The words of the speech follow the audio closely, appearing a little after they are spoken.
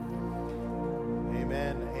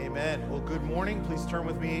Amen. Well, good morning. Please turn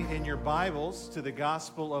with me in your Bibles to the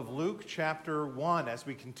Gospel of Luke, chapter 1, as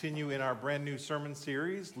we continue in our brand new sermon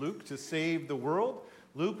series, Luke to Save the World.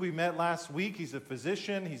 Luke, we met last week. He's a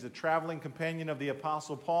physician. He's a traveling companion of the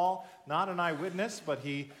Apostle Paul, not an eyewitness, but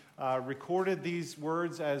he recorded these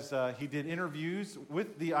words as he did interviews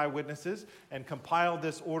with the eyewitnesses and compiled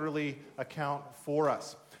this orderly account for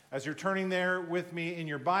us. As you're turning there with me in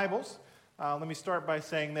your Bibles, let me start by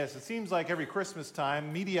saying this. It seems like every Christmas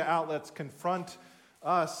time, media outlets confront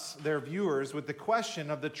us, their viewers, with the question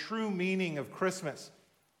of the true meaning of Christmas.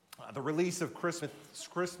 The release of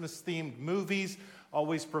Christmas-themed movies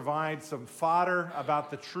always provide some fodder about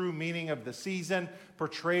the true meaning of the season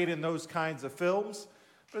portrayed in those kinds of films.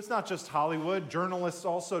 But it's not just Hollywood. Journalists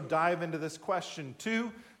also dive into this question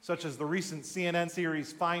too, such as the recent CNN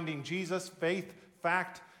series Finding Jesus, Faith,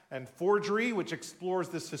 Fact, and Forgery, which explores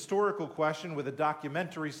this historical question with a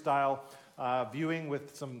documentary-style viewing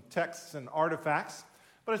with some texts and artifacts.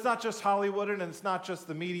 But it's not just Hollywood, and it's not just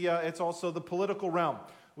the media, it's also the political realm.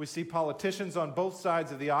 We see politicians on both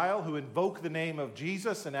sides of the aisle who invoke the name of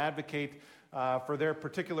Jesus and advocate for their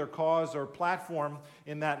particular cause or platform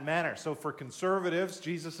in that manner. So for conservatives,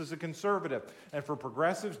 Jesus is a conservative. And for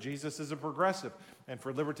progressives, Jesus is a progressive. And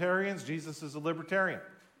for libertarians, Jesus is a libertarian.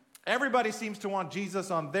 Everybody seems to want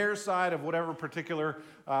Jesus on their side of whatever particular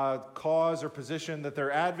cause or position that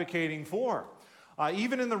they're advocating for.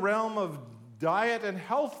 Even in the realm of diet and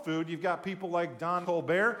health food, you've got people like Don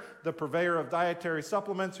Colbert, the purveyor of dietary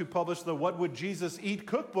supplements, who published the What Would Jesus Eat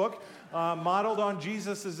cookbook, modeled on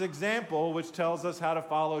Jesus' example, which tells us how to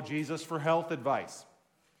follow Jesus for health advice.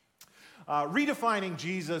 Redefining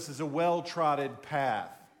Jesus is a well-trodden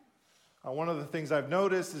path. One of the things I've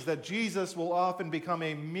noticed is that Jesus will often become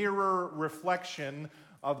a mirror reflection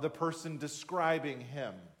of the person describing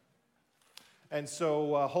him. And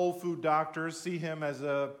so whole food doctors see him as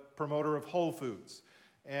a promoter of whole foods.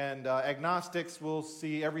 And agnostics will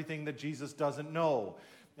see everything that Jesus doesn't know.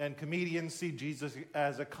 And comedians see Jesus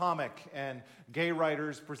as a comic. And gay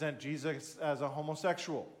writers present Jesus as a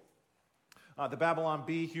homosexual. The Babylon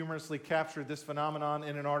Bee humorously captured this phenomenon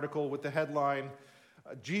in an article with the headline,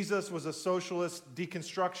 Jesus was a socialist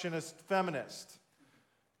deconstructionist feminist,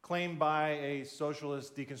 claimed by a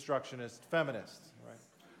socialist deconstructionist feminist.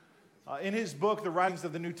 Right? In his book, The Writings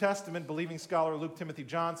of the New Testament, believing scholar Luke Timothy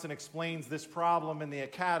Johnson explains this problem in the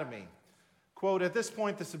Academy. Quote, at this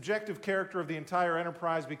point, the subjective character of the entire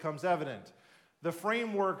enterprise becomes evident. The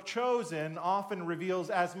framework chosen often reveals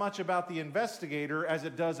as much about the investigator as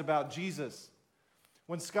it does about Jesus.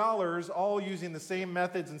 When scholars, all using the same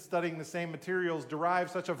methods and studying the same materials,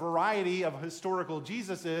 derive such a variety of historical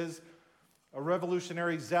Jesuses, a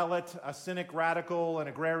revolutionary zealot, a cynic radical, an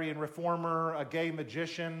agrarian reformer, a gay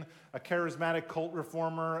magician, a charismatic cult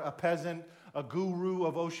reformer, a peasant, a guru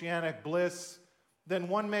of oceanic bliss, then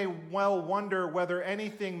one may well wonder whether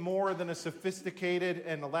anything more than a sophisticated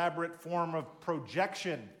and elaborate form of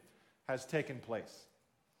projection has taken place.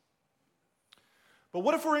 But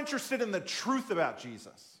what if we're interested in the truth about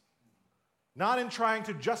Jesus? Not in trying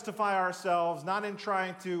to justify ourselves, not in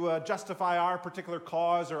trying to justify our particular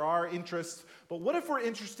cause or our interests, but what if we're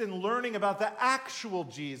interested in learning about the actual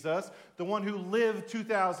Jesus, the one who lived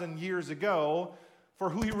 2,000 years ago, for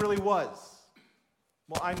who he really was?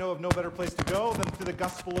 Well, I know of no better place to go than to the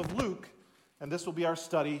Gospel of Luke, and this will be our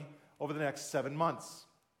study over the next 7 months.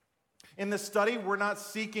 In this study, we're not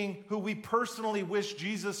seeking who we personally wish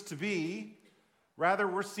Jesus to be. Rather,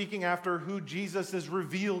 we're seeking after who Jesus is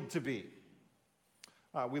revealed to be.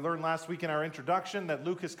 We learned last week in our introduction that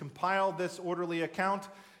Luke has compiled this orderly account,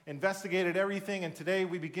 investigated everything, and today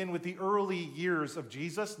we begin with the early years of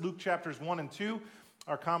Jesus. Luke chapters 1 and 2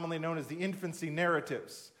 are commonly known as the infancy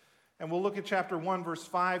narratives. And we'll look at chapter 1, verse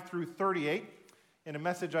 5 through 38 in a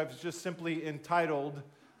message I've just simply entitled,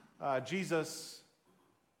 Jesus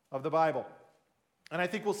of the Bible. And I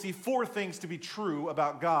think we'll see 4 things to be true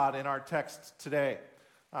about God in our text today.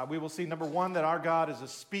 We will see, number 1, that our God is a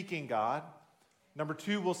speaking God. Number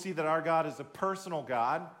 2, we'll see that our God is a personal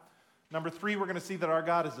God. Number 3, we're going to see that our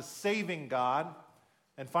God is a saving God.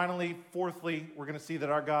 And finally, fourthly, we're going to see that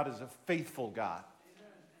our God is a faithful God.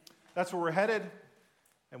 That's where we're headed,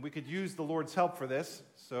 and we could use the Lord's help for this.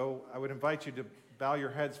 So I would invite you to bow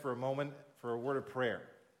your heads for a moment for a word of prayer.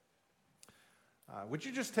 Would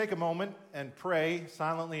you just take a moment and pray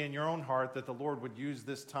silently in your own heart that the Lord would use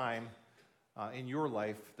this time in your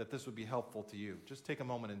life, that this would be helpful to you? Just take a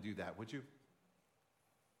moment and do that, would you?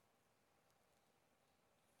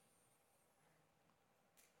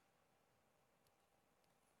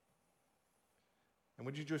 And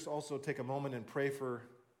would you just also take a moment and pray for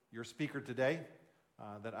your speaker today,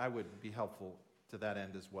 that I would be helpful to that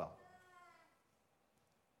end as well.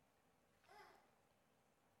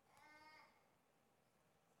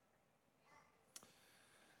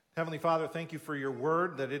 Heavenly Father, thank you for your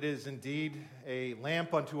word, that it is indeed a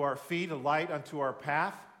lamp unto our feet, a light unto our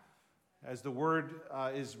path. As the word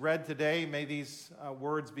is read today, may these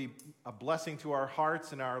words be a blessing to our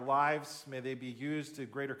hearts and our lives. May they be used to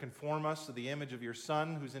greater conform us to the image of your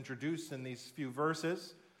Son, who's introduced in these few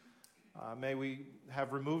verses. May we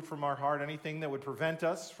have removed from our heart anything that would prevent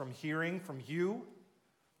us from hearing from you.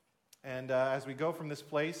 And as we go from this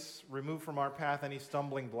place, remove from our path any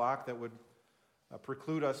stumbling block that would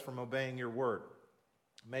preclude us from obeying your word.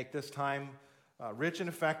 Make this time rich and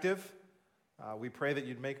effective. We pray that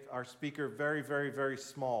you'd make our speaker very, very, very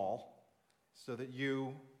small so that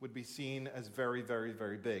you would be seen as very, very,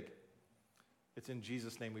 very big. It's in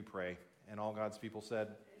Jesus' name we pray. And all God's people said,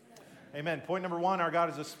 Amen. Point number 1, our God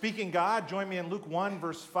is a speaking God. Join me in Luke 1,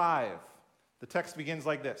 verse 5. The text begins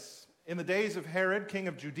like this. In the days of Herod, king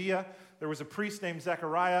of Judea, there was a priest named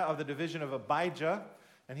Zechariah of the division of Abijah,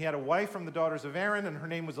 and he had a wife from the daughters of Aaron, and her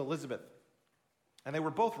name was Elizabeth. And they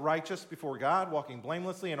were both righteous before God, walking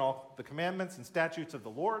blamelessly in all the commandments and statutes of the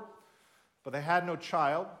Lord. But they had no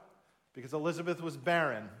child, because Elizabeth was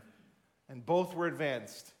barren, and both were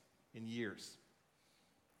advanced in years.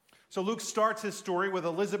 So Luke starts his story with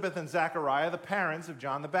Elizabeth and Zechariah, the parents of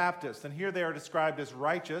John the Baptist. And here they are described as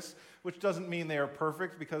righteous, which doesn't mean they are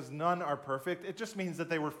perfect, because none are perfect. It just means that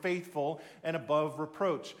they were faithful and above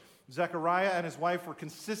reproach. Zechariah and his wife were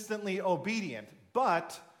consistently obedient,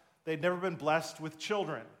 but they'd never been blessed with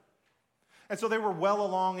children. And so they were well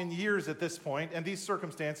along in years at this point, and these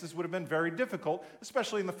circumstances would have been very difficult,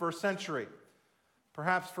 especially in the first century.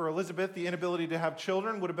 Perhaps for Elizabeth, the inability to have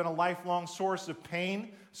children would have been a lifelong source of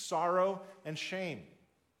pain, sorrow, and shame.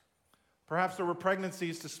 Perhaps there were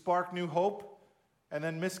pregnancies to spark new hope, and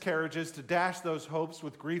then miscarriages to dash those hopes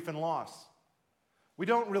with grief and loss. We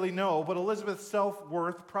don't really know, but Elizabeth's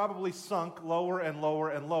self-worth probably sunk lower and lower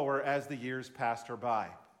and lower as the years passed her by.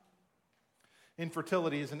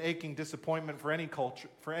 Infertility is an aching disappointment for any culture,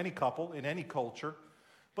 for any couple in any culture.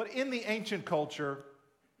 But in the ancient culture,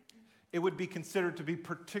 it would be considered to be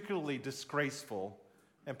particularly disgraceful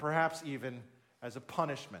and perhaps even as a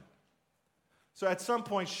punishment. So at some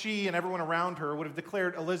point, she and everyone around her would have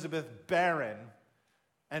declared Elizabeth barren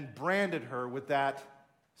and branded her with that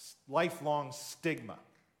lifelong stigma.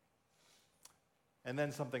 And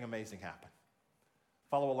then something amazing happened.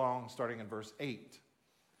 Follow along starting in verse 8.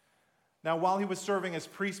 Now, while he was serving as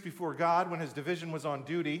priest before God, when his division was on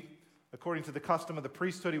duty, according to the custom of the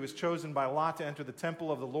priesthood, he was chosen by lot to enter the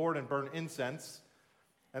temple of the Lord and burn incense.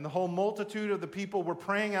 And the whole multitude of the people were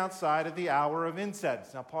praying outside at the hour of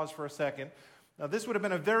incense. Now, pause for a second. Now, this would have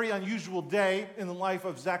been a very unusual day in the life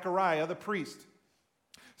of Zechariah, the priest.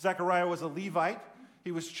 Zechariah was a Levite.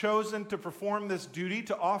 He was chosen to perform this duty,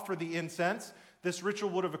 to offer the incense. This ritual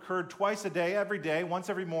would have occurred twice a day, every day, once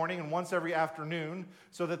every morning and once every afternoon,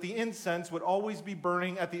 so that the incense would always be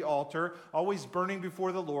burning at the altar, always burning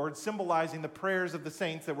before the Lord, symbolizing the prayers of the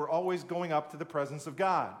saints that were always going up to the presence of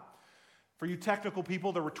God. For you technical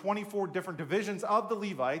people, there were 24 different divisions of the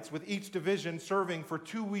Levites, with each division serving for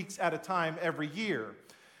 2 weeks at a time every year.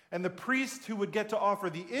 And the priest who would get to offer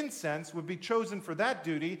the incense would be chosen for that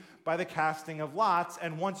duty by the casting of lots.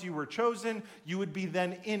 And once you were chosen, you would be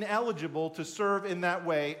then ineligible to serve in that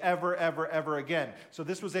way ever, ever, ever again. So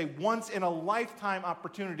this was a once-in-a-lifetime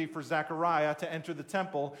opportunity for Zechariah to enter the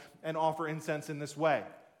temple and offer incense in this way.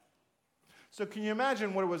 So can you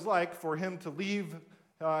imagine what it was like for him to leave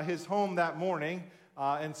his home that morning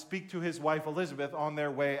and speak to his wife Elizabeth on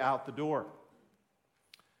their way out the door?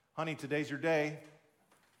 Honey, today's your day.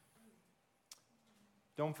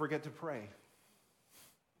 Don't forget to pray.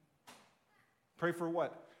 Pray for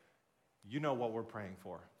what? You know what we're praying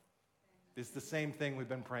for. It's the same thing we've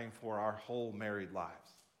been praying for our whole married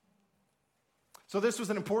lives. So this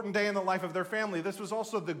was an important day in the life of their family. This was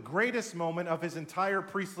also the greatest moment of his entire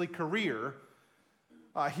priestly career.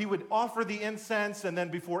 He would offer the incense, and then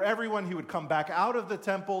before everyone, he would come back out of the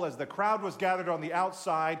temple as the crowd was gathered on the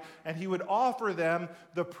outside, and he would offer them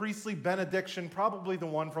the priestly benediction, probably the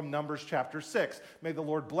one from Numbers chapter 6. May the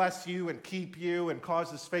Lord bless you and keep you and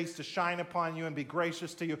cause his face to shine upon you and be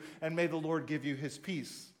gracious to you, and may the Lord give you his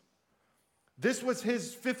peace. This was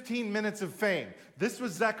his 15 minutes of fame. This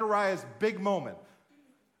was Zechariah's big moment.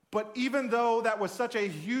 But even though that was such a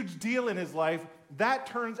huge deal in his life, that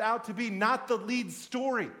turns out to be not the lead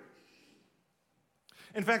story.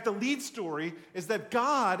 In fact, the lead story is that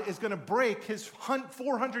God is going to break his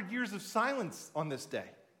 400 years of silence on this day.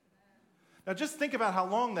 Now, Now just think about how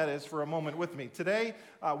long that is for a moment with me. Today,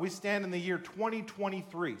 we stand in the year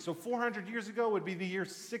 2023. So 400 years ago would be the year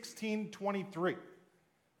 1623.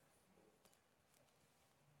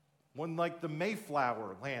 When the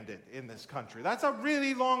Mayflower landed in this country. That's a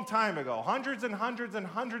really long time ago, hundreds and hundreds and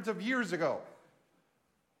hundreds of years ago.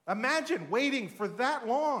 Imagine waiting for that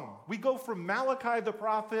long. We go from Malachi the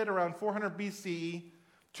prophet around 400 BCE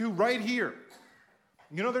to right here.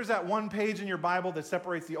 You know there's that one page in your Bible that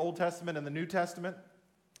separates the Old Testament and the New Testament?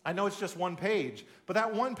 I know it's just one page, but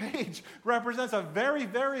that one page represents a very,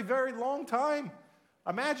 very, very long time.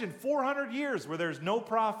 Imagine 400 years where there's no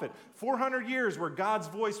prophet, 400 years where God's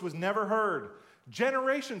voice was never heard.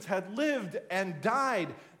 Generations had lived and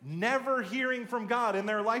died, never hearing from God in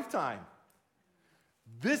their lifetime.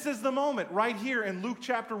 This is the moment right here in Luke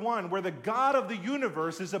chapter 1 where the God of the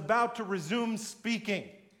universe is about to resume speaking.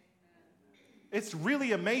 It's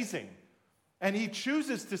really amazing. And he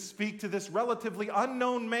chooses to speak to this relatively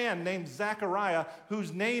unknown man named Zechariah,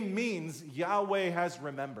 whose name means Yahweh has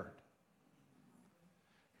remembered.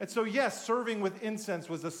 And so, yes, serving with incense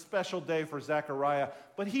was a special day for Zechariah,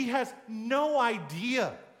 but he has no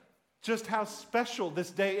idea just how special this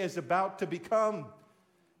day is about to become.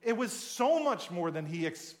 It was so much more than he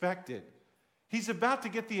expected. He's about to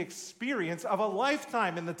get the experience of a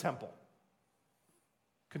lifetime in the temple.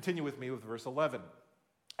 Continue with me with verse 11.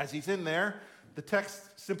 As he's in there, the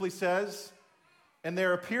text simply says, "And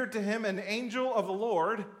there appeared to him an angel of the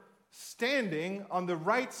Lord standing on the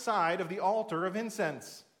right side of the altar of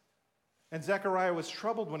incense. And Zechariah was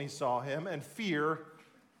troubled when he saw him, and fear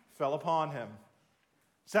fell upon him."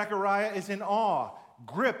 Zechariah is in awe,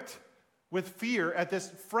 gripped with fear at this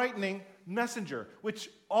frightening messenger, which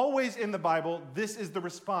always in the Bible, this is the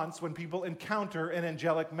response when people encounter an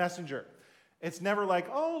angelic messenger. It's never like,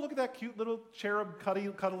 oh, look at that cute little cherub,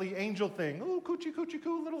 cuddly angel thing. Oh, coochie, coochie,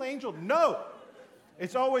 coo, little angel. No.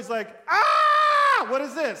 It's always like, what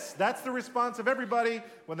is this? That's the response of everybody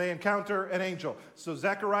when they encounter an angel. So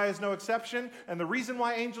Zechariah is no exception, and the reason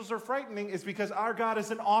why angels are frightening is because our God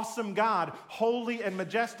is an awesome God, holy and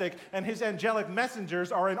majestic, and his angelic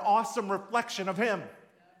messengers are an awesome reflection of him.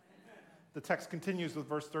 The text continues with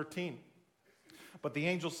verse 13. "But the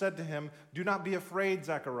angel said to him, 'Do not be afraid,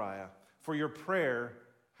 Zechariah, for your prayer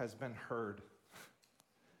has been heard.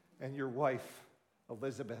 And your wife,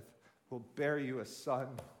 Elizabeth, will bear you a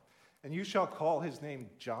son, and you shall call his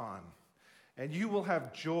name John. And you will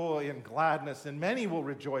have joy and gladness, and many will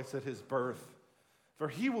rejoice at his birth. For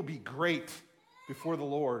he will be great before the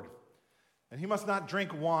Lord. And he must not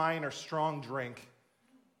drink wine or strong drink,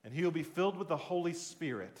 and he will be filled with the Holy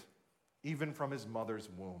Spirit, even from his mother's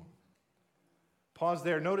womb.'" Pause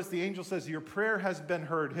there. Notice the angel says, your prayer has been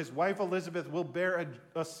heard. His wife Elizabeth will bear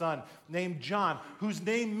a son named John, whose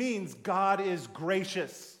name means God is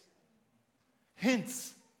gracious.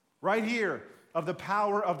 Hints right here of the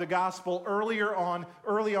power of the gospel early on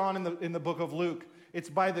in the book of Luke.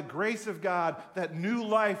 It's by the grace of God that new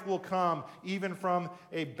life will come, even from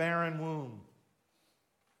a barren womb.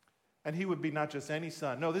 And he would be not just any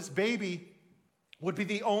son. No, this baby would be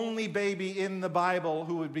the only baby in the Bible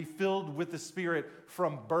who would be filled with the Spirit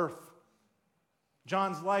from birth.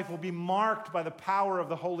 John's life will be marked by the power of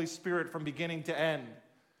the Holy Spirit from beginning to end.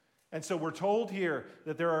 And so we're told here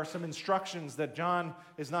that there are some instructions that John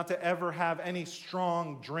is not to ever have any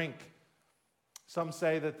strong drink. Some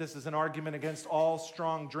say that this is an argument against all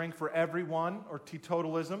strong drink for everyone, or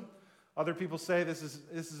teetotalism. Other people say this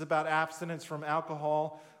is about abstinence from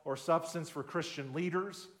alcohol or substance for Christian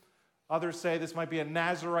leaders. Others say this might be a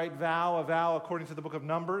Nazirite vow, a vow according to the book of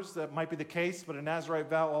Numbers. That might be the case, but a Nazirite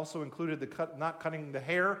vow also included not cutting the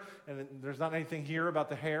hair, and there's not anything here about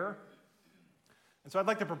the hair. And so I'd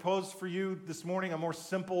like to propose for you this morning a more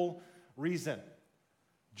simple reason.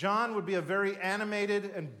 John would be a very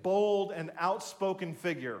animated and bold and outspoken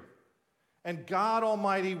figure. And God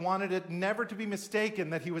Almighty wanted it never to be mistaken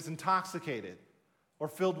that he was intoxicated or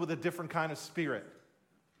filled with a different kind of spirit,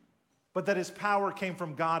 but that his power came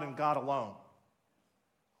from God and God alone.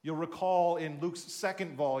 You'll recall in Luke's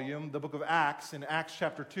second volume, the book of Acts, in Acts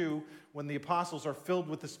chapter 2, when the apostles are filled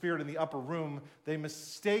with the Spirit in the upper room, they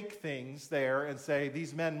mistake things there and say,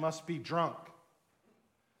 these men must be drunk.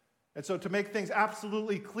 And so to make things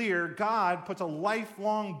absolutely clear, God puts a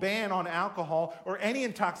lifelong ban on alcohol or any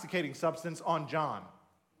intoxicating substance on John.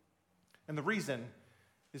 And the reason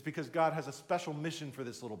is because God has a special mission for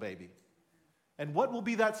this little baby. And what will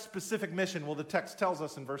be that specific mission? Well, the text tells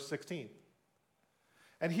us in verse 16.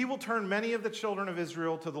 "And he will turn many of the children of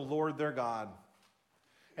Israel to the Lord their God.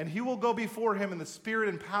 And he will go before him in the spirit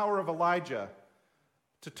and power of Elijah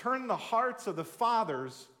to turn the hearts of the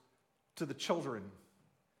fathers to the children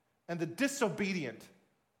and the disobedient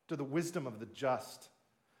to the wisdom of the just,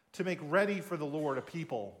 to make ready for the Lord a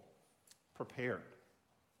people prepared.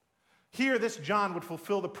 Here, this John would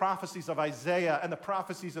fulfill the prophecies of Isaiah and the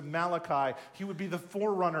prophecies of Malachi. He would be the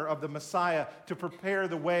forerunner of the Messiah to prepare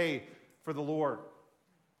the way for the Lord.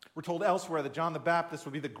 We're told elsewhere that John the Baptist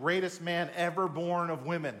would be the greatest man ever born of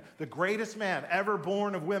women. The greatest man ever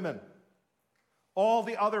born of women. All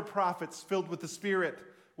the other prophets filled with the Spirit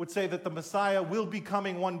would say that the Messiah will be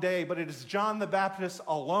coming one day, but it is John the Baptist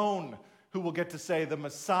alone who will get to say the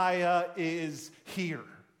Messiah is here.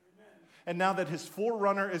 And now that his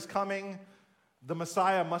forerunner is coming, the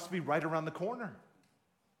Messiah must be right around the corner.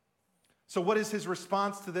 So what is his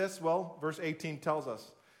response to this? Well, verse 18 tells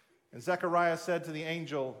us. And Zechariah said to the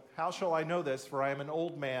angel, "How shall I know this? For I am an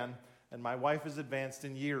old man, and my wife is advanced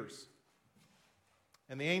in years."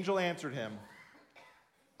 And the angel answered him,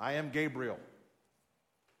 "I am Gabriel."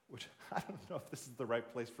 Which, I don't know if this is the right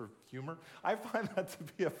place for humor. I find that to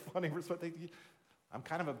be a funny response. I'm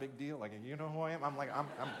kind of a big deal. Like, you know who I am?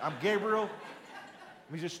 I'm Gabriel.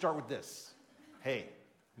 Let me just start with this. Hey,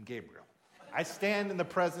 I'm Gabriel. I stand in the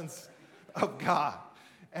presence of God.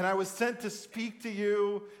 And I was sent to speak to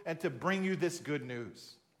you and to bring you this good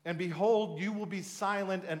news. And behold, you will be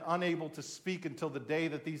silent and unable to speak until the day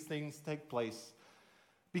that these things take place,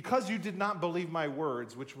 because you did not believe my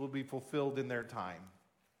words, which will be fulfilled in their time.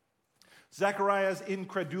 Zechariah's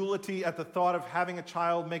incredulity at the thought of having a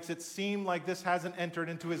child makes it seem like this hasn't entered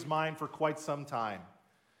into his mind for quite some time.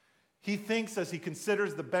 He thinks, as he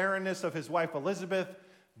considers the barrenness of his wife Elizabeth,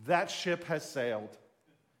 that ship has sailed.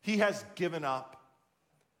 He has given up.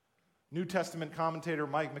 New Testament commentator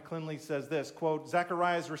Mike McClinley says this, quote,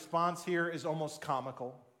 Zechariah's response here is almost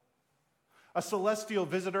comical. A celestial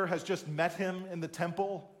visitor has just met him in the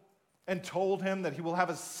temple and told him that he will have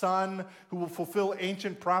a son who will fulfill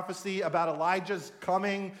ancient prophecy about Elijah's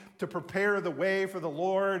coming to prepare the way for the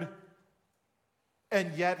Lord.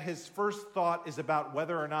 And yet his first thought is about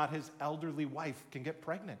whether or not his elderly wife can get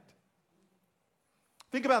pregnant.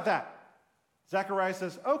 Think about that. Zechariah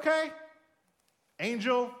says, okay,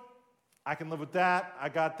 angel, I can live with that. I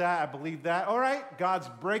got that. I believe that. All right, God's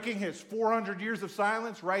breaking his 400 years of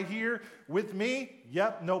silence right here with me.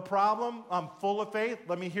 Yep, no problem. I'm full of faith.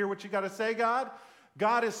 Let me hear what you got to say, God.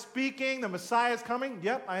 God is speaking. The Messiah is coming.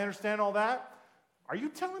 Yep, I understand all that. Are you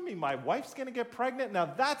telling me my wife's going to get pregnant? Now,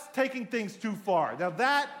 that's taking things too far. Now,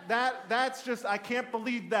 that's just, I can't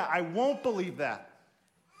believe that. I won't believe that.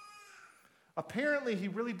 Apparently, he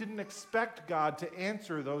really didn't expect God to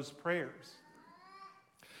answer those prayers.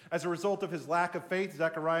 As a result of his lack of faith,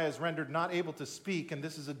 Zechariah is rendered not able to speak, and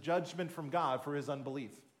this is a judgment from God for his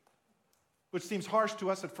unbelief, which seems harsh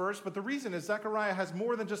to us at first, but the reason is Zechariah has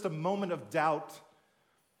more than just a moment of doubt.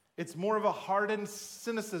 It's more of a hardened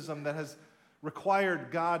cynicism that has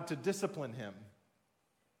required God to discipline him.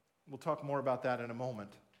 We'll talk more about that in a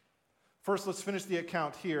moment. First, let's finish the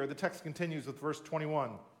account here. The text continues with verse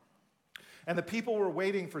 21. And the people were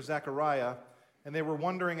waiting for Zechariah, and they were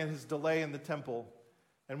wondering at his delay in the temple.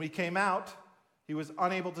 And when he came out, he was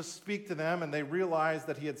unable to speak to them, and they realized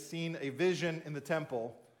that he had seen a vision in the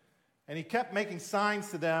temple. And he kept making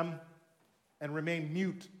signs to them and remained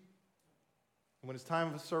mute. And when his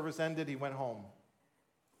time of service ended, he went home.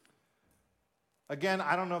 Again,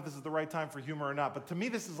 I don't know if this is the right time for humor or not, but to me,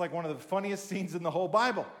 this is like one of the funniest scenes in the whole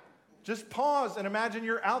Bible. Just pause and imagine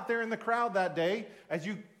you're out there in the crowd that day as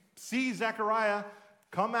you see Zechariah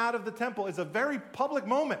come out of the temple. It's a very public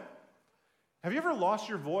moment. Have you ever lost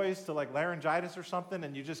your voice to like laryngitis or something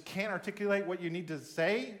and you just can't articulate what you need to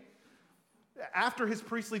say? After his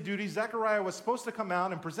priestly duties, Zechariah was supposed to come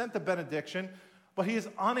out and present the benediction, but he is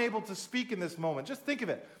unable to speak in this moment. Just think of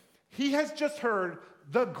it. He has just heard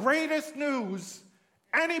the greatest news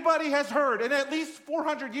anybody has heard in at least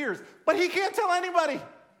 400 years, but he can't tell anybody.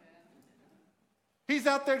 He's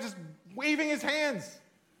out there just waving his hands.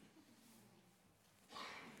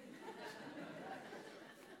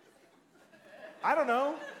 I don't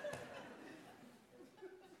know.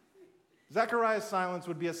 Zechariah's silence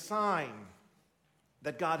would be a sign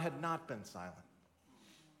that God had not been silent.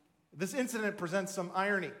 This incident presents some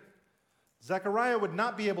irony. Zechariah would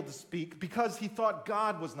not be able to speak because he thought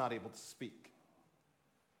God was not able to speak.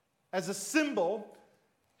 As a symbol,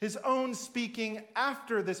 his own speaking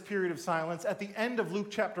after this period of silence at the end of Luke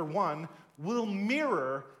chapter 1 will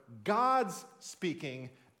mirror God's speaking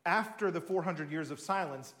after the 400 years of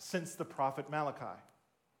silence since the prophet Malachi.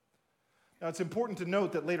 Now, it's important to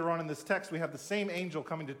note that later on in this text, we have the same angel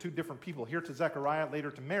coming to two different people, here to Zechariah, later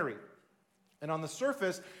to Mary. And on the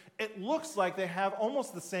surface, it looks like they have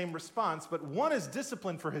almost the same response, but one is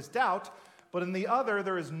disciplined for his doubt, but in the other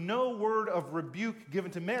there is no word of rebuke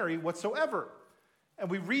given to Mary whatsoever. And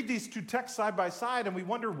we read these two texts side by side and we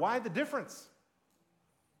wonder why the difference.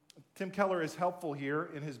 Tim Keller is helpful here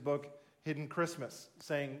in his book, Hidden Christmas,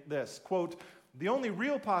 saying this, quote, "The only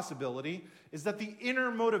real possibility is that the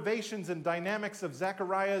inner motivations and dynamics of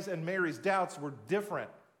Zechariah's and Mary's doubts were different.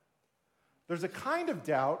 There's a kind of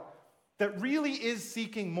doubt that really is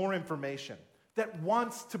seeking more information, that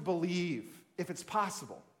wants to believe if it's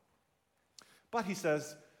possible. But," he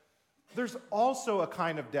says, "there's also a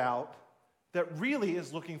kind of doubt that really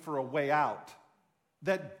is looking for a way out,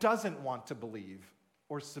 that doesn't want to believe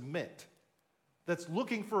or submit, that's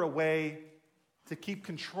looking for a way to keep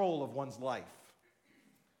control of one's life."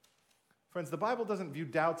 Friends, the Bible doesn't view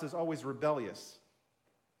doubts as always rebellious,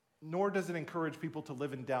 nor does it encourage people to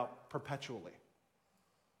live in doubt perpetually.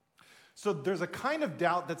 So there's a kind of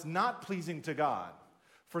doubt that's not pleasing to God.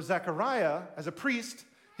 For Zechariah, as a priest,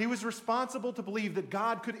 he was responsible to believe that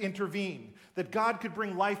God could intervene, that God could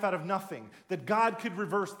bring life out of nothing, that God could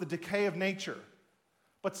reverse the decay of nature.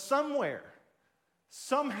 But somewhere,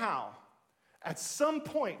 somehow, at some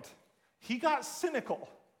point, he got cynical.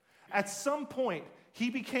 At some point, he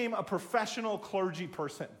became a professional clergy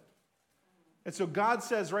person. And so God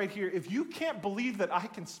says right here, if you can't believe that I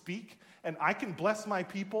can speak and I can bless my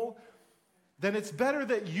people, then it's better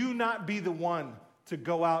that you not be the one to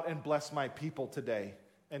go out and bless my people today.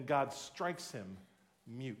 And God strikes him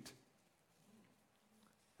mute.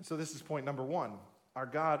 And so this is point number one. Our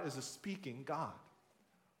God is a speaking God.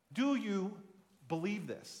 Do you believe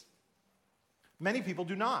this? Many people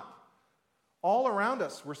do not. All around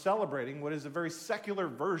us, we're celebrating what is a very secular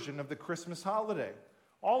version of the Christmas holiday.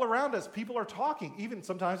 All around us, people are talking, even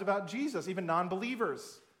sometimes about Jesus, even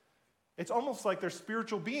non-believers. It's almost like they're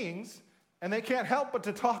spiritual beings, and they can't help but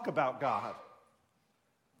to talk about God.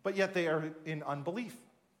 But yet they are in unbelief.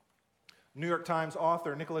 New York Times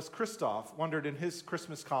author Nicholas Kristof wondered in his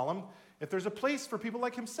Christmas column if there's a place for people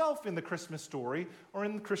like himself in the Christmas story or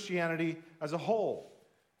in Christianity as a whole.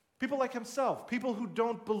 People like himself, people who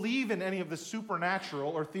don't believe in any of the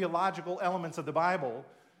supernatural or theological elements of the Bible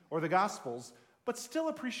or the Gospels, but still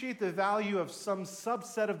appreciate the value of some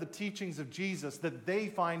subset of the teachings of Jesus that they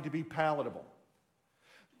find to be palatable.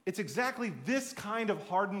 It's exactly this kind of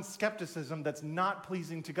hardened skepticism that's not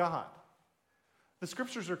pleasing to God. The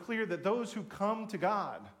scriptures are clear that those who come to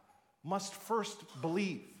God must first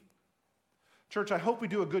believe. Church, I hope we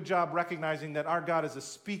do a good job recognizing that our God is a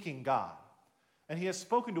speaking God, and he has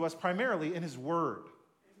spoken to us primarily in his word.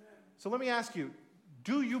 Amen. So let me ask you,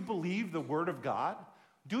 do you believe the word of God?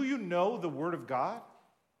 Do you know the word of God?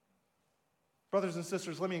 Brothers and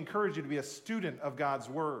sisters, let me encourage you to be a student of God's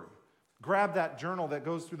word. Grab that journal that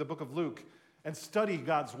goes through the book of Luke and study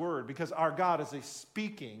God's word, because our God is a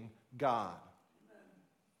speaking God. Amen.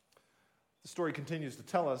 The story continues to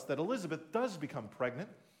tell us that Elizabeth does become pregnant,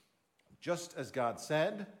 just as God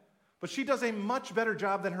said, but she does a much better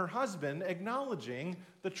job than her husband acknowledging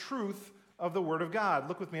the truth of the word of God.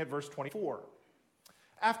 Look with me at verse 24.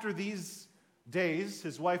 After these days,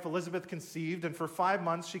 his wife Elizabeth conceived, and for 5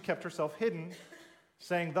 months she kept herself hidden,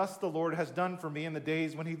 saying, "Thus the Lord has done for me in the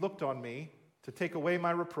days when he looked on me to take away my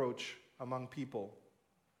reproach among people."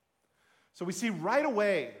 So we see right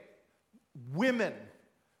away women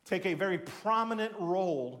take a very prominent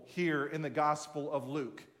role here in the Gospel of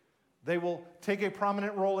Luke. They will take a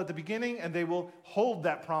prominent role at the beginning, and they will hold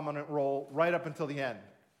that prominent role right up until the end.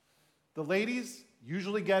 The ladies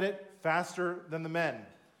usually get it faster than the men.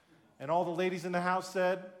 And all the ladies in the house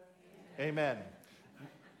said, Amen.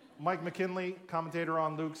 Mike McKinley, commentator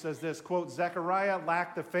on Luke, says this, quote, "Zechariah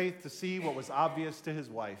lacked the faith to see what was obvious to his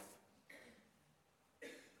wife."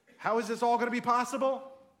 How is this all going to be possible?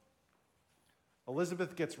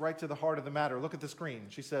 Elizabeth gets right to the heart of the matter. Look at the screen.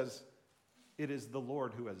 She says, "It is the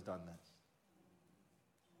Lord who has done this."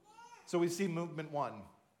 So we see movement one.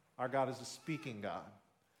 Our God is a speaking God.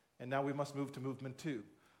 And now we must move to movement two.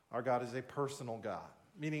 Our God is a personal God,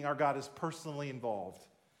 meaning our God is personally involved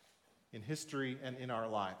in history and in our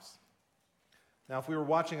lives. Now, if we were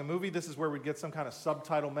watching a movie, this is where we'd get some kind of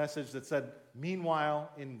subtitle message that said,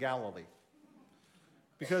 "Meanwhile in Galilee."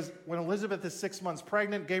 Because when Elizabeth is 6 months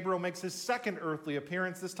pregnant, Gabriel makes his second earthly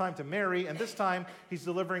appearance, this time to Mary, and this time he's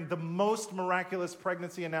delivering the most miraculous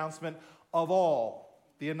pregnancy announcement of all,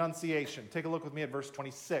 the Annunciation. Take a look with me at verse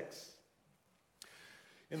 26.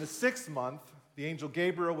 In the 6th month, the angel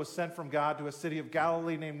Gabriel was sent from God to a city of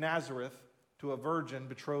Galilee named Nazareth, to a virgin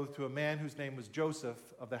betrothed to a man whose name was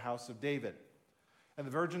Joseph of the house of David. And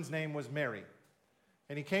the virgin's name was Mary.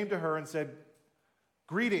 And he came to her and said,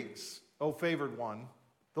 "Greetings, O favored one,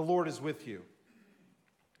 the Lord is with you."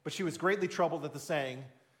 But she was greatly troubled at the saying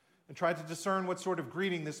and tried to discern what sort of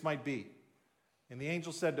greeting this might be. And the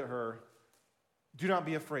angel said to her, "Do not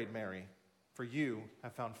be afraid, Mary, for you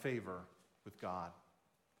have found favor with God."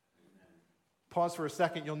 Amen. Pause for a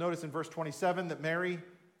second. You'll notice in verse 27 that Mary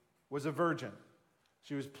was a virgin.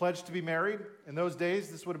 She was pledged to be married. In those days,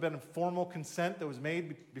 this would have been a formal consent that was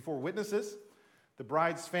made before witnesses. The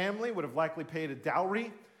bride's family would have likely paid a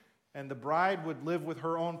dowry, and the bride would live with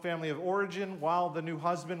her own family of origin while the new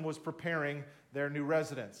husband was preparing their new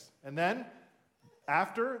residence. And then,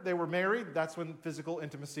 after they were married, that's when physical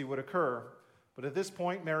intimacy would occur. But at this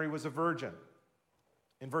point, Mary was a virgin.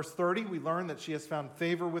 In verse 30, we learn that she has found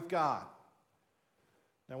favor with God.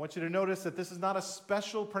 Now, I want you to notice that this is not a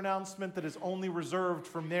special pronouncement that is only reserved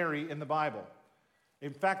for Mary in the Bible.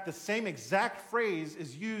 In fact, the same exact phrase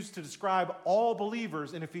is used to describe all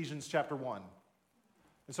believers in Ephesians chapter 1.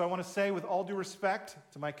 And so I want to say with all due respect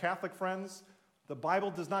to my Catholic friends, the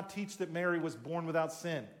Bible does not teach that Mary was born without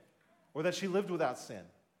sin or that she lived without sin.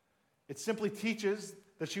 It simply teaches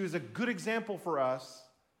that she was a good example for us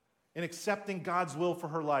in accepting God's will for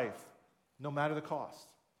her life, no matter the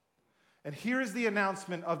cost. And here is the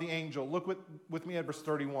announcement of the angel. Look with me at verse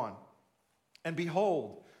 31. "And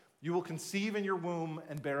behold, you will conceive in your womb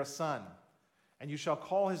and bear a son, and you shall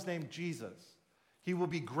call his name Jesus. He will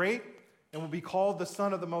be great and will be called the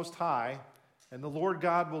Son of the Most High, and the Lord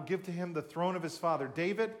God will give to him the throne of his father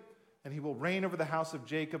David, and he will reign over the house of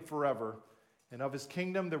Jacob forever, and of his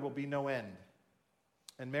kingdom there will be no end."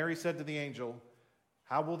 And Mary said to the angel,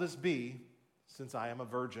 "How will this be, since I am a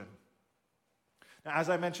virgin?" Now,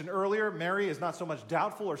 as I mentioned earlier, Mary is not so much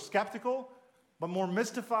doubtful or skeptical, but more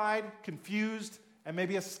mystified, confused, and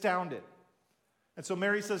maybe astounded. And so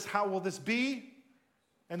Mary says, "How will this be?"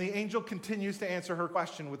 And the angel continues to answer her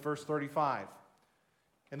question with verse 35.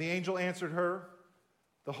 And the angel answered her,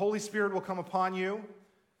 "The Holy Spirit will come upon you,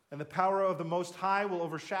 and the power of the Most High will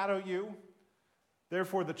overshadow you.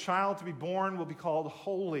 Therefore, the child to be born will be called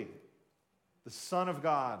Holy, the Son of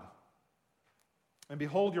God. And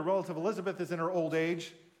behold, your relative Elizabeth is in her old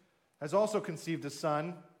age, has also conceived a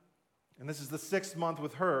son, and this is the 6th month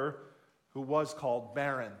with her, who was called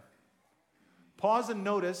barren." Pause and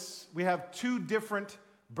notice we have 2 different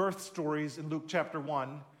birth stories in Luke chapter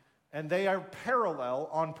 1, and they are parallel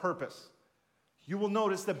on purpose. You will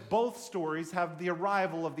notice that both stories have the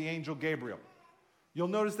arrival of the angel Gabriel. You'll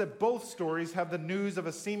notice that both stories have the news of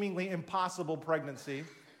a seemingly impossible pregnancy.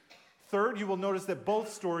 Third, you will notice that both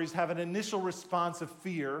stories have an initial response of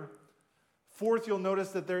fear. Fourth, you'll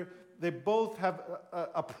notice that they both have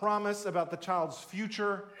a promise about the child's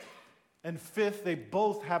future. And fifth, they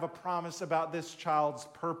both have a promise about this child's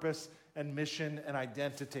purpose and mission and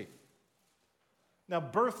identity. Now,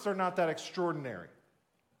 births are not that extraordinary.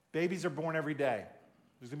 Babies are born every day.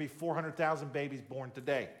 There's going to be 400,000 babies born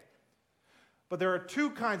today. But there are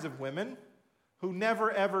 2 kinds of women who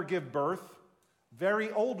never ever give birth: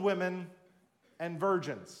 very old women and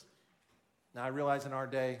virgins. Now, I realize in our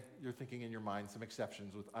day, you're thinking in your mind some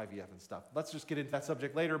exceptions with IVF and stuff. Let's just get into that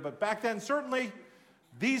subject later. But back then, certainly,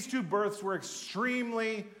 these 2 births were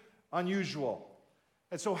extremely unusual.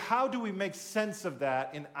 And so how do we make sense of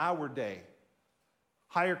that in our day?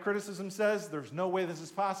 Higher criticism says there's no way this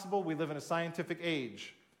is possible. We live in a scientific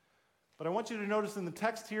age. But I want you to notice in the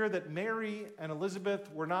text here that Mary and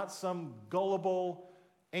Elizabeth were not some gullible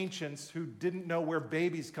ancients who didn't know where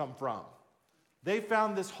babies come from. They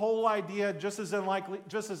found this whole idea just as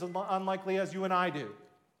unlikely as you and I do.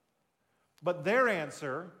 But their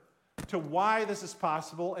answer to why this is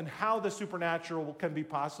possible and how the supernatural can be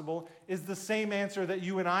possible is the same answer that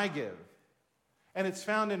you and I give. And it's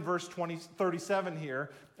found in verse 37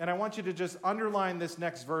 here. And I want you to just underline this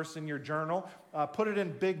next verse in your journal. Put it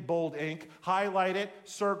in big, bold ink. Highlight it.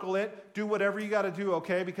 Circle it. Do whatever you got to do,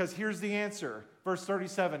 okay? Because here's the answer. Verse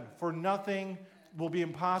 37, "For nothing will be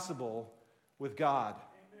impossible with God."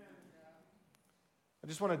 Amen. I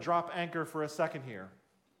just want to drop anchor for a second here.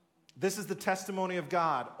 This is the testimony of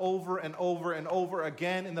God over and over and over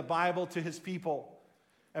again in the Bible to his people.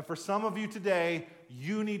 And for some of you today,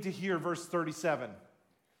 you need to hear verse 37.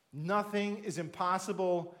 Nothing is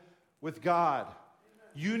impossible with God.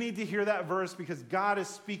 You need to hear that verse because God is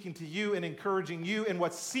speaking to you and encouraging you in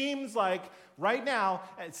what seems like, right now,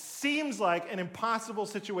 it seems like an impossible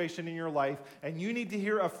situation in your life. And you need to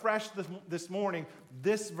hear afresh this morning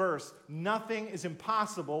this verse. Nothing is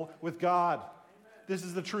impossible with God. Amen. This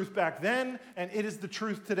is the truth back then, and it is the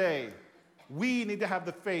truth today. We need to have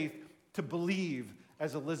the faith to believe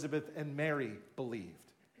as Elizabeth and Mary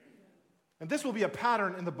believed. And this will be a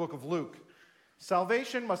pattern in the book of Luke.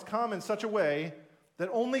 Salvation must come in such a way that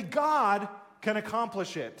only God can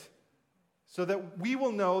accomplish it, so that we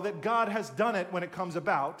will know that God has done it when it comes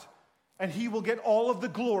about, and he will get all of the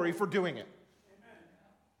glory for doing it. Amen.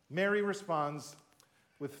 Mary responds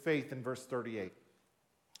with faith in verse 38.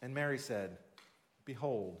 And Mary said,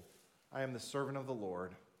 "Behold, I am the servant of the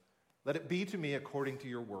Lord. Let it be to me according to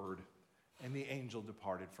your word." And the angel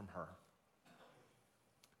departed from her.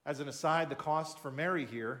 As an aside, the cost for Mary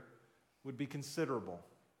here would be considerable.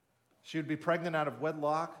 She would be pregnant out of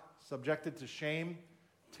wedlock, subjected to shame,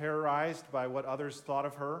 terrorized by what others thought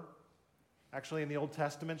of her. Actually, in the Old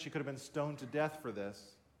Testament, she could have been stoned to death for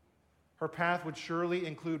this. Her path would surely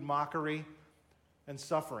include mockery and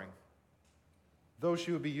suffering, though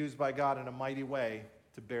she would be used by God in a mighty way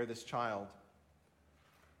to bear this child.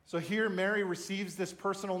 So here, Mary receives this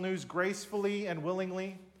personal news gracefully and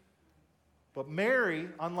willingly. But Mary,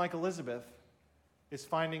 unlike Elizabeth, is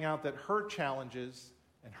finding out that her challenges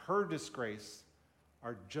and her disgrace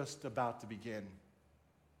are just about to begin.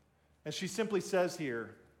 And she simply says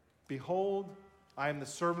here, "Behold, I am the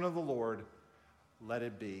servant of the Lord. Let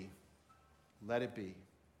it be. Let it be."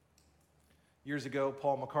 Years ago,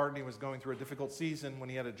 Paul McCartney was going through a difficult season when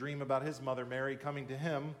he had a dream about his mother, Mary, coming to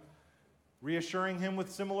him, reassuring him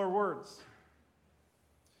with similar words.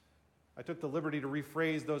 I took the liberty to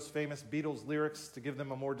rephrase those famous Beatles lyrics to give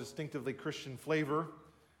them a more distinctively Christian flavor,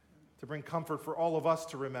 to bring comfort for all of us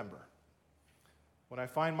to remember. When I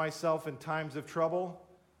find myself in times of trouble,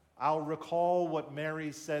 I'll recall what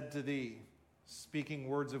Mary said to thee, speaking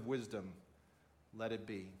words of wisdom, let it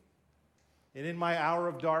be. And in my hour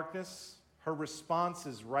of darkness, her response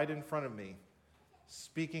is right in front of me,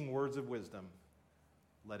 speaking words of wisdom,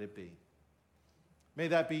 let it be. May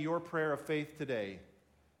that be your prayer of faith today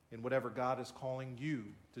in whatever God is calling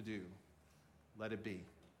you to do. Let it be.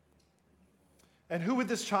 And who would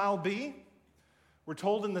this child be? We're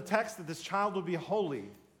told in the text that this child would be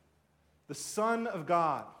holy, the Son of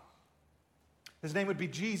God. His name would be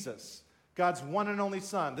Jesus, God's one and only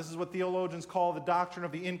Son. This is what theologians call the doctrine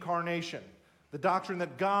of the incarnation, the doctrine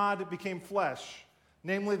that God became flesh,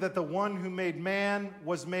 namely that the one who made man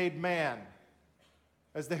was made man.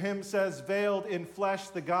 As the hymn says, veiled in flesh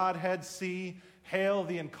the Godhead see, hail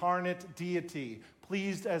the incarnate deity,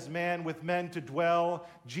 pleased as man with men to dwell,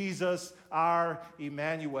 Jesus our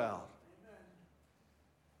Emmanuel. Amen.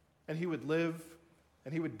 And he would live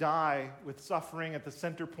and he would die with suffering at the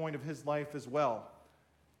center point of his life as well.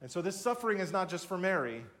 And so this suffering is not just for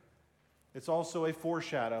Mary, it's also a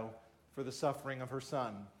foreshadow for the suffering of her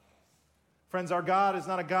Son. Friends, our God is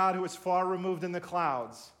not a God who is far removed in the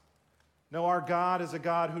clouds. No, our God is a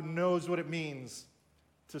God who knows what it means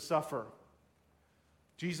to suffer.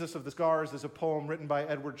 Jesus of the Scars is a poem written by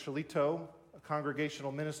Edward Shalito, a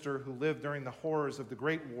congregational minister who lived during the horrors of the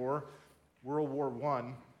Great War, World War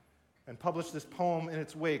I, and published this poem in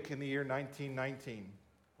its wake in the year 1919.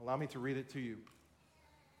 Allow me to read it to you.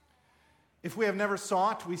 If we have never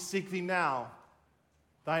sought, we seek thee now.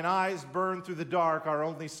 Thine eyes burn through the dark, our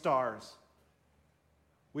only stars.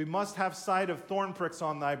 We must have sight of thorn pricks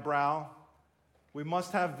on thy brow. We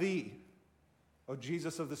must have thee, O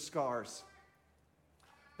Jesus of the Scars.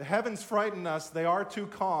 The heavens frighten us, they are too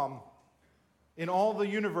calm. In all the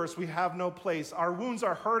universe we have no place. Our wounds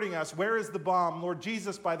are hurting us, where is the balm? Lord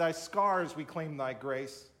Jesus, by thy scars we claim thy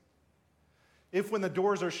grace. If when the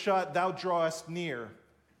doors are shut, thou drawest near,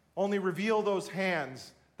 only reveal those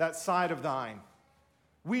hands, that side of thine.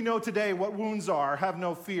 We know today what wounds are, have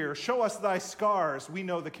no fear. Show us thy scars, we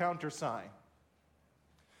know the countersign.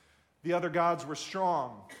 The other gods were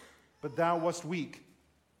strong, but thou wast weak.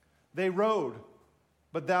 They rode,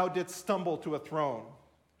 but thou didst stumble to a throne.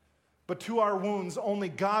 But to our wounds, only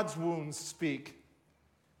God's wounds speak,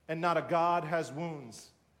 and not a God has wounds,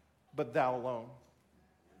 but thou alone.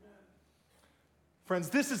 Amen. Friends,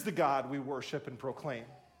 this is the God we worship and proclaim,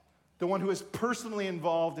 the one who is personally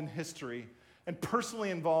involved in history and personally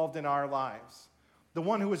involved in our lives, the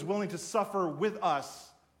one who is willing to suffer with us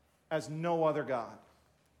as no other God.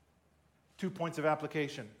 2 points of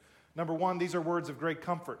application. Number one, these are words of great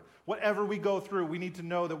comfort. Whatever we go through, we need to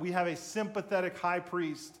know that we have a sympathetic high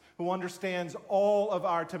priest who understands all of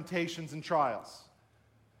our temptations and trials.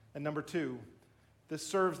 And number two, this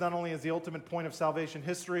serves not only as the ultimate point of salvation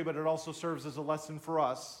history, but it also serves as a lesson for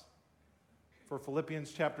us. For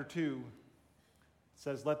Philippians chapter 2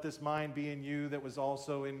 says, let this mind be in you that was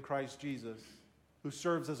also in Christ Jesus, who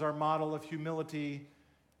serves as our model of humility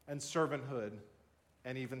and servanthood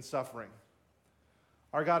and even suffering.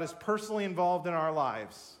 Our God is personally involved in our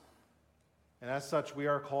lives, and as such, we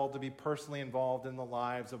are called to be personally involved in the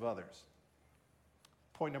lives of others.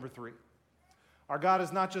 Point number 3. Our God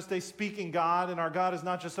is not just a speaking God, and our God is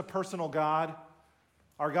not just a personal God.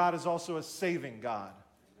 Our God is also a saving God.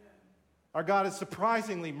 Amen. Our God is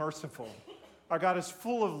surprisingly merciful. Our God is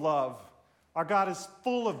full of love, Our God is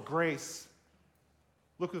full of grace.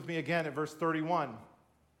 Look with me again at verse 31.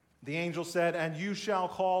 The angel said, "And you shall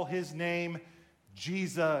call his name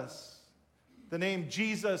Jesus." The name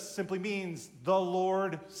Jesus simply means the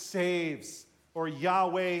Lord saves, or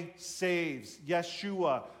Yahweh saves,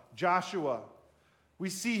 Yeshua, Joshua. We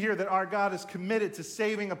see here that our God is committed to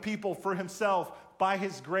saving a people for himself by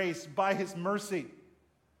his grace, by his mercy.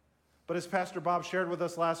 But as Pastor Bob shared with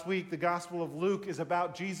us last week, the Gospel of Luke is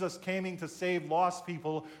about Jesus coming to save lost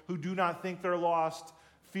people who do not think they're lost,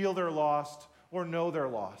 feel they're lost, or know they're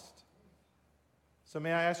lost. So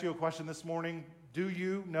may I ask you a question this morning? Do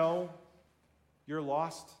you know you're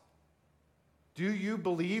lost? Do you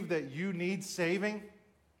believe that you need saving?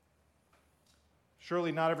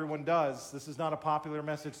 Surely not everyone does. This is not a popular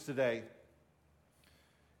message today.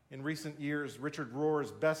 In recent years, Richard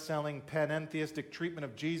Rohr's best-selling panentheistic treatment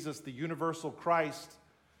of Jesus, the universal Christ,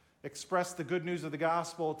 expressed the good news of the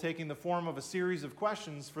gospel taking the form of a series of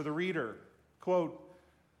questions for the reader. Quote,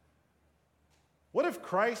 "What if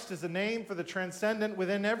Christ is a name for the transcendent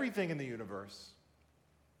within everything in the universe?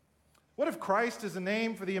 What if Christ is a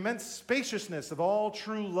name for the immense spaciousness of all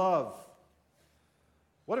true love?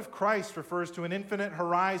 What if Christ refers to an infinite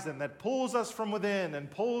horizon that pulls us from within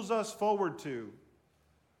and pulls us forward to?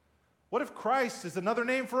 What if Christ is another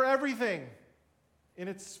name for everything in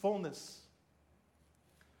its fullness?"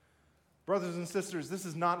 Brothers and sisters, this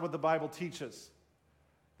is not what the Bible teaches.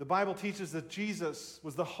 The Bible teaches that Jesus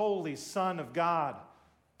was the holy Son of God,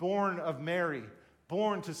 born of Mary,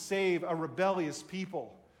 born to save a rebellious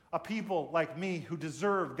people, a people like me who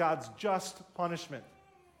deserve God's just punishment.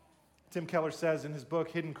 Tim Keller says in his book,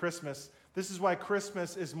 Hidden Christmas, this is why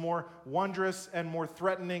Christmas is more wondrous and more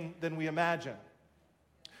threatening than we imagine.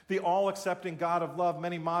 The all-accepting God of love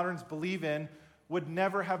many moderns believe in would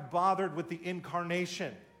never have bothered with the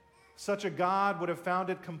incarnation. Such a God would have found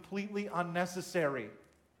it completely unnecessary.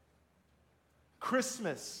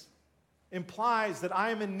 Christmas implies that I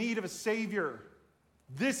am in need of a Savior.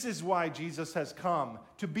 This is why Jesus has come,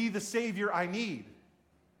 to be the Savior I need.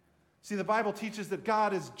 See, the Bible teaches that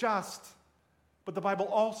God is just, but the Bible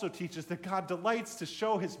also teaches that God delights to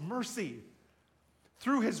show his mercy.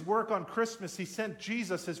 Through his work on Christmas, he sent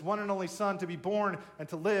Jesus, his one and only Son, to be born and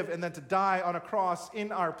to live and then to die on a cross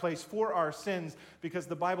in our place for our sins, because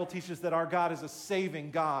the Bible teaches that our God is a saving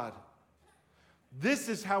God. This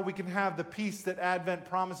is how we can have the peace that Advent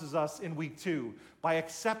promises us in week 2, by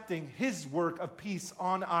accepting his work of peace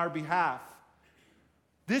on our behalf.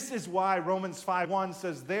 This is why Romans 5:1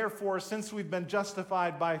 says, "Therefore, since we've been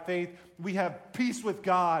justified by faith, we have peace with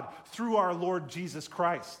God through our Lord Jesus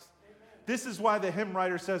Christ." This is why the hymn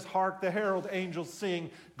writer says, "Hark, the herald angels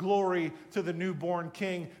sing, glory to the newborn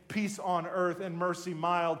King, peace on earth and mercy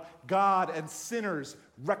mild, God and sinners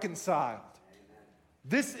reconciled."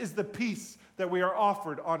 This is the peace that we are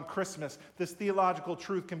offered on Christmas. This theological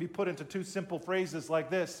truth can be put into 2 simple phrases like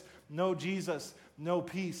this: no Jesus, no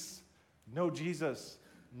peace. No Jesus,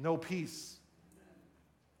 no peace.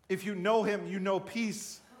 If you know him, you know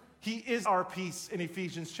peace. He is our peace in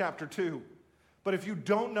Ephesians chapter 2. But if you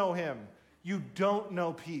don't know him, you don't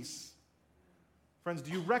know peace. Friends,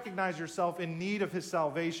 do you recognize yourself in need of his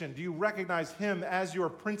salvation? Do you recognize him as your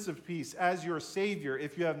Prince of Peace, as your Savior?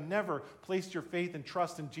 If you have never placed your faith and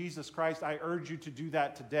trust in Jesus Christ, I urge you to do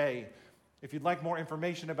that today. If you'd like more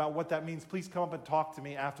information about what that means, please come up and talk to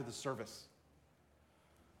me after the service.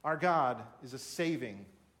 Our God is a saving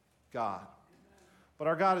God. But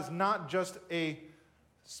our God is not just a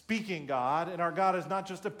speaking God, and our God is not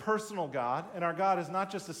just a personal God, and our God is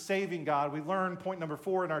not just a saving God. We learn, point number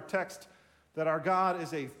 4 in our text, that our God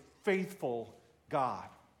is a faithful God.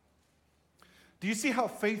 Do you see how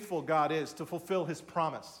faithful God is to fulfill his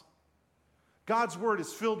promise? God's word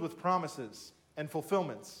is filled with promises and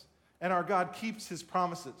fulfillments, and our God keeps his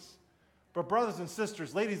promises. But brothers and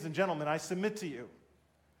sisters, ladies and gentlemen, I submit to you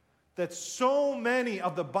that so many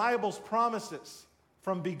of the Bible's promises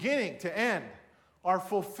from beginning to end are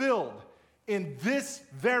fulfilled in this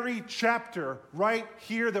very chapter right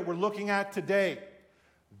here that we're looking at today.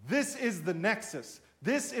 This is the nexus.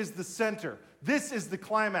 This is the center. This is the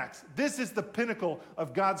climax. This is the pinnacle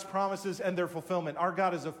of God's promises and their fulfillment. Our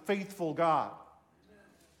God is a faithful God.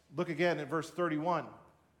 Look again at verse 31.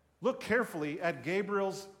 Look carefully at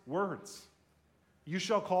Gabriel's words. "You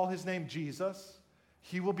shall call his name Jesus.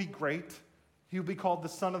 He will be great. He will be called the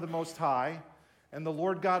Son of the Most High. And the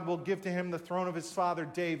Lord God will give to him the throne of his father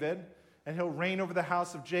David, and he'll reign over the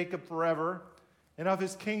house of Jacob forever, and of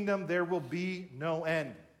his kingdom there will be no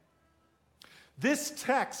end." This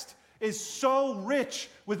text is so rich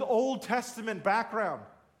with Old Testament background.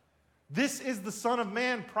 This is the Son of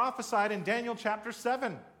Man prophesied in Daniel chapter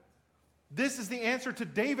 7. This is the answer to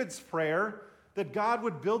David's prayer that God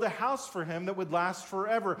would build a house for him that would last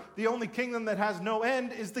forever. The only kingdom that has no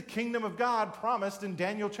end is the kingdom of God promised in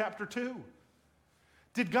Daniel chapter 2.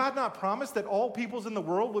 Did God not promise that all peoples in the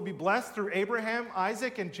world would be blessed through Abraham,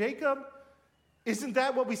 Isaac, and Jacob? Isn't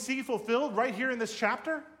that what we see fulfilled right here in this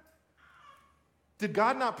chapter? Did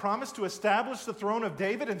God not promise to establish the throne of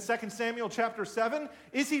David in 2 Samuel chapter 7?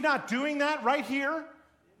 Is he not doing that right here? Amen.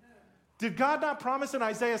 Did God not promise in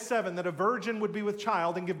Isaiah 7 that a virgin would be with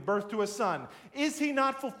child and give birth to a son? Is he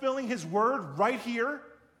not fulfilling his word right here?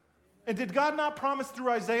 And did God not promise through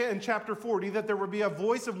Isaiah in chapter 40 that there would be a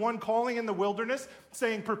voice of one calling in the wilderness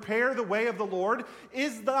saying, prepare the way of the Lord?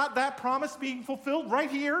 Is that promise being fulfilled right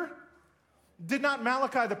here? Did not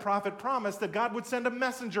Malachi the prophet promise that God would send a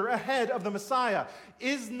messenger ahead of the Messiah?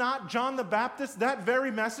 Is not John the Baptist that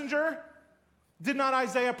very messenger? Did not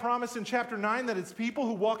Isaiah promise in chapter 9 that its people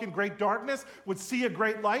who walk in great darkness would see a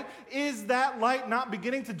great light? Is that light not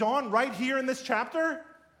beginning to dawn right here in this chapter?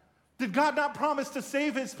 Did God not promise to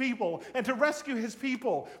save his people and to rescue his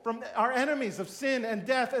people from our enemies of sin and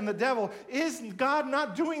death and the devil? Is God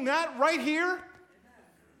not doing that right here?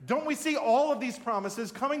 Don't we see all of these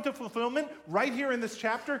promises coming to fulfillment right here in this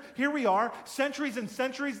chapter? Here we are, centuries and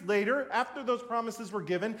centuries later, after those promises were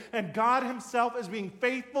given, and God himself is being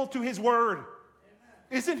faithful to his word. Amen.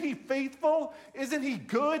 Isn't he faithful? Isn't he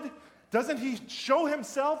good? Doesn't he show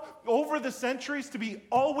himself over the centuries to be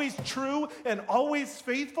always true and always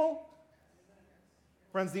faithful?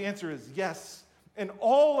 Friends, the answer is yes. And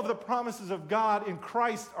all of the promises of God in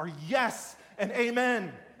Christ are yes and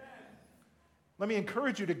amen. Let me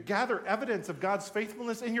encourage you to gather evidence of God's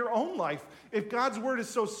faithfulness in your own life. If God's word is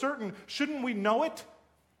so certain, shouldn't we know it?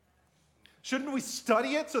 Shouldn't we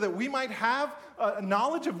study it so that we might have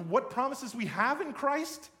knowledge of what promises we have in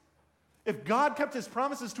Christ? If God kept his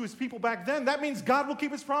promises to his people back then, that means God will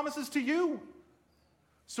keep his promises to you.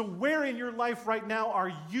 So where in your life right now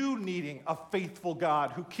are you needing a faithful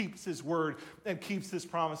God who keeps his word and keeps his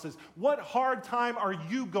promises? What hard time are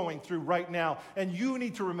you going through right now? And you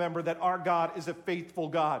need to remember that our God is a faithful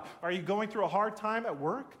God. Are you going through a hard time at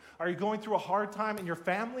work? Are you going through a hard time in your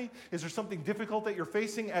family? Is there something difficult that you're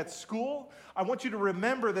facing at school? I want you to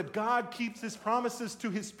remember that God keeps his promises to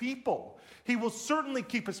his people. He will certainly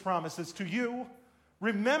keep his promises to you.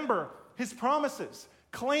 Remember his promises.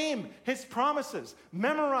 Claim his promises.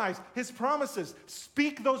 Memorize his promises.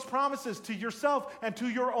 Speak those promises to yourself and to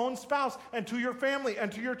your own spouse and to your family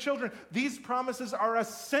and to your children. These promises are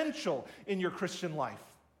essential in your Christian life.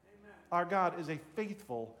 Amen. Our God is a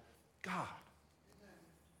faithful God. Amen.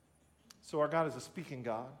 So our God is a speaking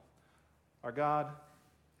God. Our God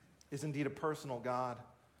is indeed a personal God.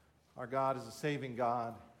 Our God is a saving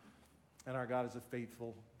God. And our God is a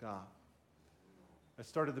faithful God. I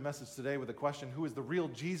started the message today with a question, who is the real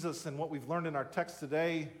Jesus? And what we've learned in our text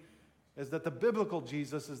today is that the biblical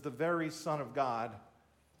Jesus is the very Son of God,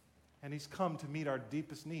 and he's come to meet our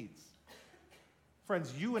deepest needs.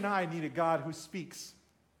 Friends, you and I need a God who speaks.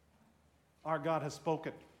 Our God has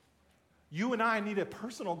spoken. You and I need a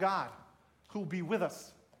personal God who will be with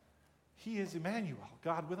us. He is Emmanuel,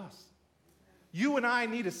 God with us. You and I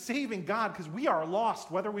need a saving God because we are lost,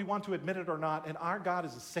 whether we want to admit it or not, and our God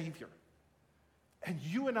is a Savior. And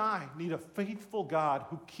you and I need a faithful God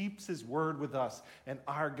who keeps his word with us, and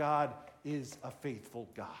our God is a faithful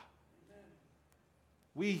God. Amen.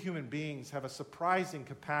 We human beings have a surprising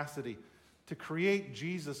capacity to create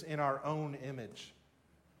Jesus in our own image.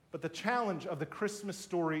 But the challenge of the Christmas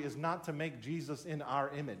story is not to make Jesus in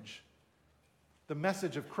our image. The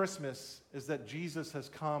message of Christmas is that Jesus has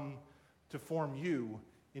come to form you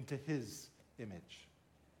into his image.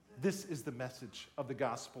 This is the message of the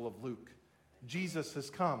Gospel of Luke. Jesus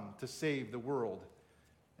has come to save the world,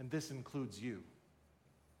 and this includes you.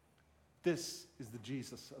 This is the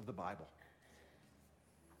Jesus of the Bible.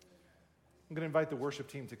 I'm going to invite the worship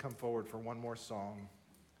team to come forward for one more song.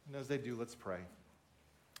 And as they do, let's pray.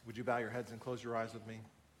 Would you bow your heads and close your eyes with me?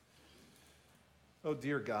 Oh,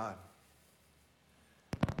 dear God,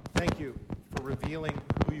 thank you for revealing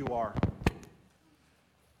who you are.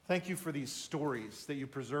 Thank you for these stories that you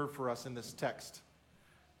preserve for us in this text.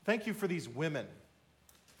 Thank you for these women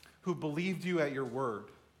who believed you at your word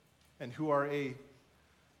and who are a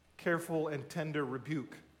careful and tender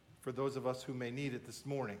rebuke for those of us who may need it this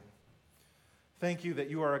morning. Thank you that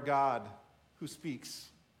you are a God who speaks,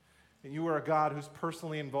 and you are a God who's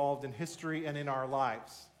personally involved in history and in our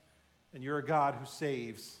lives, and you're a God who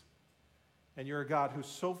saves, and you're a God who's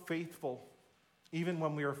so faithful, even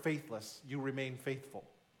when we are faithless, you remain faithful.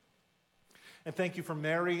 And thank you for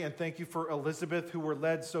Mary, and thank you for Elizabeth, who were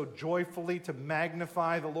led so joyfully to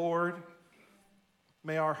magnify the Lord.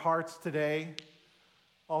 May our hearts today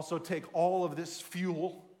also take all of this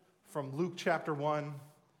fuel from Luke chapter 1,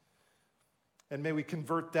 and may we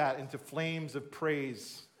convert that into flames of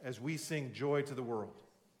praise as we sing joy to the world.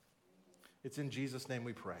 It's in Jesus' name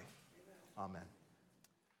we pray. Amen.